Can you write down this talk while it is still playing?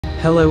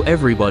Hello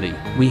everybody,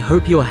 we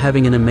hope you are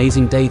having an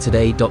amazing day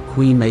today.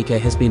 Queenmaker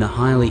has been a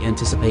highly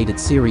anticipated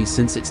series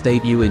since its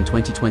debut in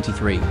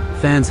 2023.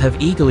 Fans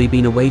have eagerly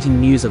been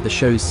awaiting news of the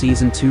show's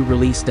Season 2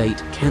 release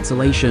date,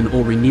 cancellation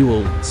or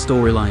renewal,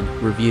 storyline,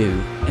 review,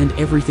 and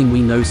everything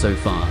we know so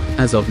far.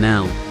 As of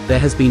now, there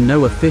has been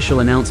no official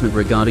announcement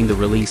regarding the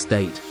release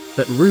date,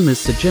 but rumors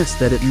suggest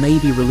that it may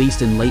be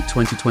released in late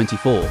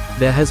 2024.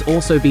 There has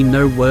also been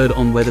no word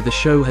on whether the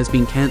show has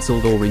been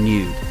cancelled or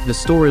renewed. The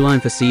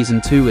storyline for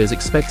Season 2 is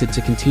expected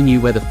to continue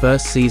where the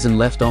first season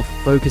left off,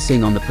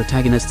 focusing on the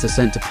protagonist's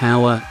ascent to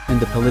power and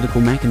the political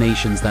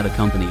machinations that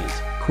accompany it.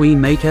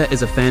 Queenmaker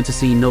is a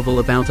fantasy novel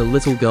about a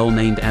little girl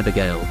named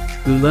Abigail,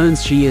 who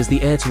learns she is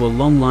the heir to a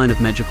long line of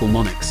magical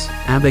monarchs.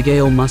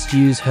 Abigail must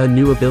use her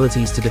new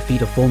abilities to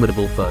defeat a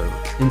formidable foe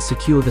and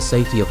secure the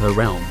safety of her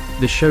realm.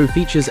 The show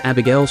features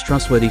Abigail's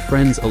trustworthy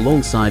friends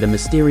alongside a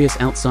mysterious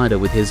outsider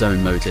with his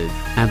own motive.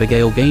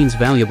 Abigail gains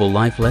valuable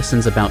life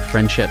lessons about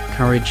friendship,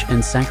 courage,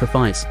 and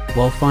sacrifice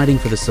while fighting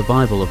for the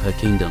survival of her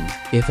kingdom.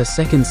 If a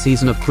second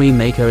season of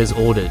Queenmaker is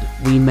ordered,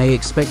 we may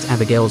expect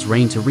Abigail's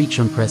reign to reach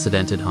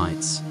unprecedented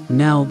heights.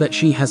 Now that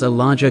she has a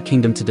larger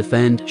kingdom to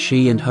defend,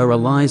 she and her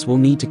allies will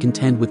need to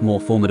contend with more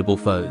formidable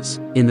foes.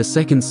 In the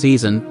second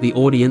season, the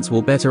audience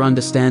will better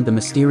understand the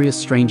mysterious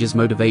stranger's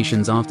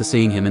motivations after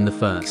seeing him in the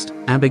first.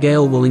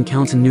 Abigail will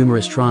encounter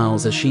numerous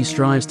trials as she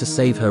strives to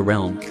save her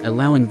realm,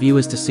 allowing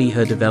viewers to see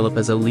her develop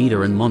as a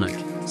leader and monarch.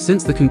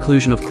 Since the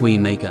conclusion of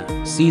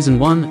Queenmaker Season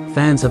 1,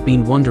 fans have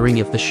been wondering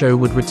if the show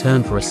would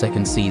return for a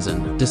second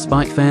season.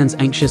 Despite fans'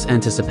 anxious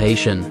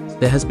anticipation,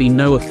 there has been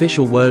no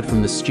official word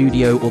from the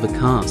studio or the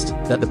cast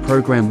that the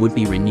program would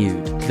be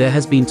renewed. There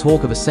has been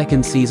talk of a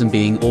second season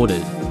being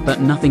ordered,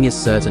 but nothing is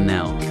certain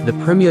now. The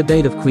premiere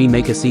date of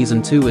Queenmaker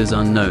Season 2 is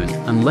unknown,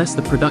 unless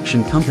the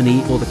production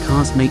company or the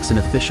cast makes an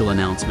official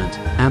announcement.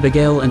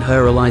 Abigail and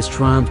her allies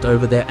triumphed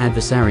over their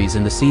adversaries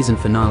in the season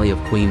finale of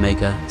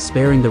Queenmaker,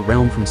 sparing the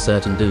realm from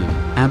certain doom.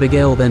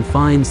 Abigail then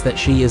finds that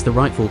she is the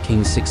rightful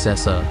king's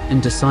successor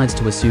and decides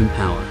to assume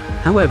power.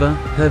 However,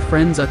 her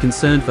friends are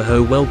concerned for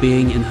her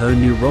well-being in her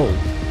new role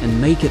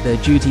and make it their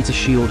duty to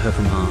shield her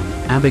from harm.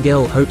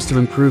 Abigail hopes to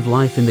improve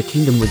life in the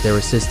kingdom with their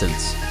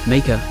assistance.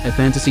 Maker, a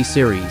fantasy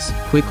series,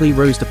 quickly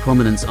rose to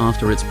prominence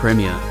after its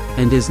premiere,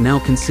 and is now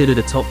considered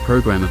a top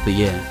program of the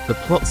year. The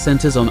plot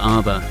centers on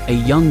Ava, a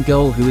young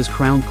girl who is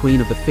crowned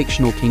queen of the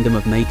fictional kingdom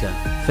of Maker.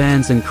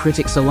 Fans and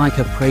critics alike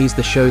have praised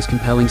the show's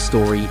compelling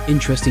story,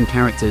 interesting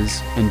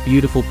characters, and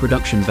beautiful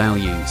production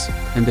values,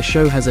 and the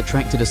show has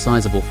attracted a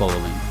sizable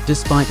following.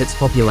 Despite its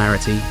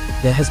popularity,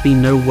 there has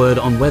been no word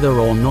on whether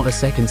or not a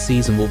second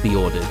season will be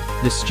ordered.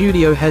 The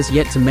studio has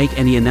yet to make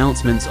any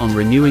announcements on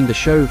renewing the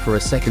show for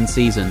a second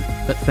season,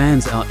 but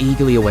fans are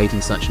eagerly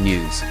awaiting such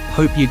news.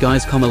 Hope you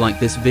guys like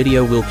this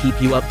video. Will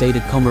keep you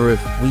updated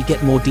if we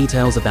get more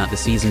details about the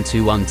Season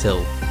 2.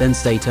 Until then,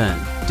 stay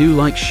tuned. Do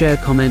like, share,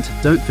 comment,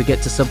 don't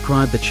forget to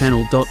subscribe the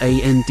channel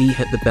and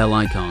hit the bell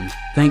icon.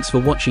 Thanks for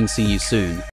watching, see you soon.